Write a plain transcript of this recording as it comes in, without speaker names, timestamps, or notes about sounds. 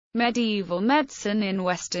Medieval medicine in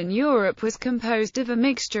Western Europe was composed of a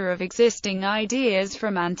mixture of existing ideas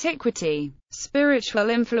from antiquity, spiritual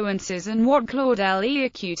influences and what Claude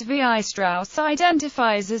Lévi-Strauss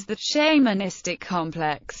identifies as the shamanistic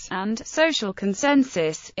complex, and social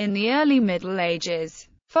consensus, in the early Middle Ages.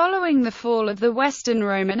 Following the fall of the Western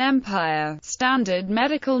Roman Empire, standard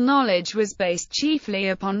medical knowledge was based chiefly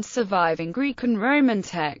upon surviving Greek and Roman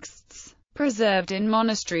texts, preserved in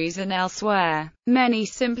monasteries and elsewhere. Many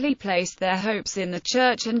simply placed their hopes in the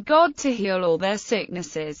Church and God to heal all their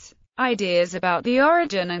sicknesses. Ideas about the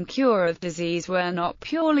origin and cure of disease were not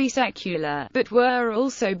purely secular, but were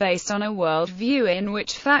also based on a world-view in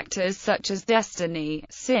which factors such as destiny,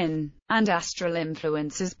 sin, and astral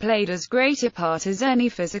influences played as great a part as any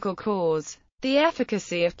physical cause. The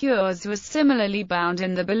efficacy of cures was similarly bound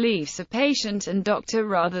in the beliefs of patient and doctor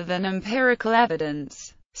rather than empirical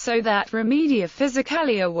evidence, so that remedia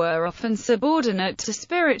physicalia were often subordinate to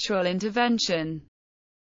spiritual intervention.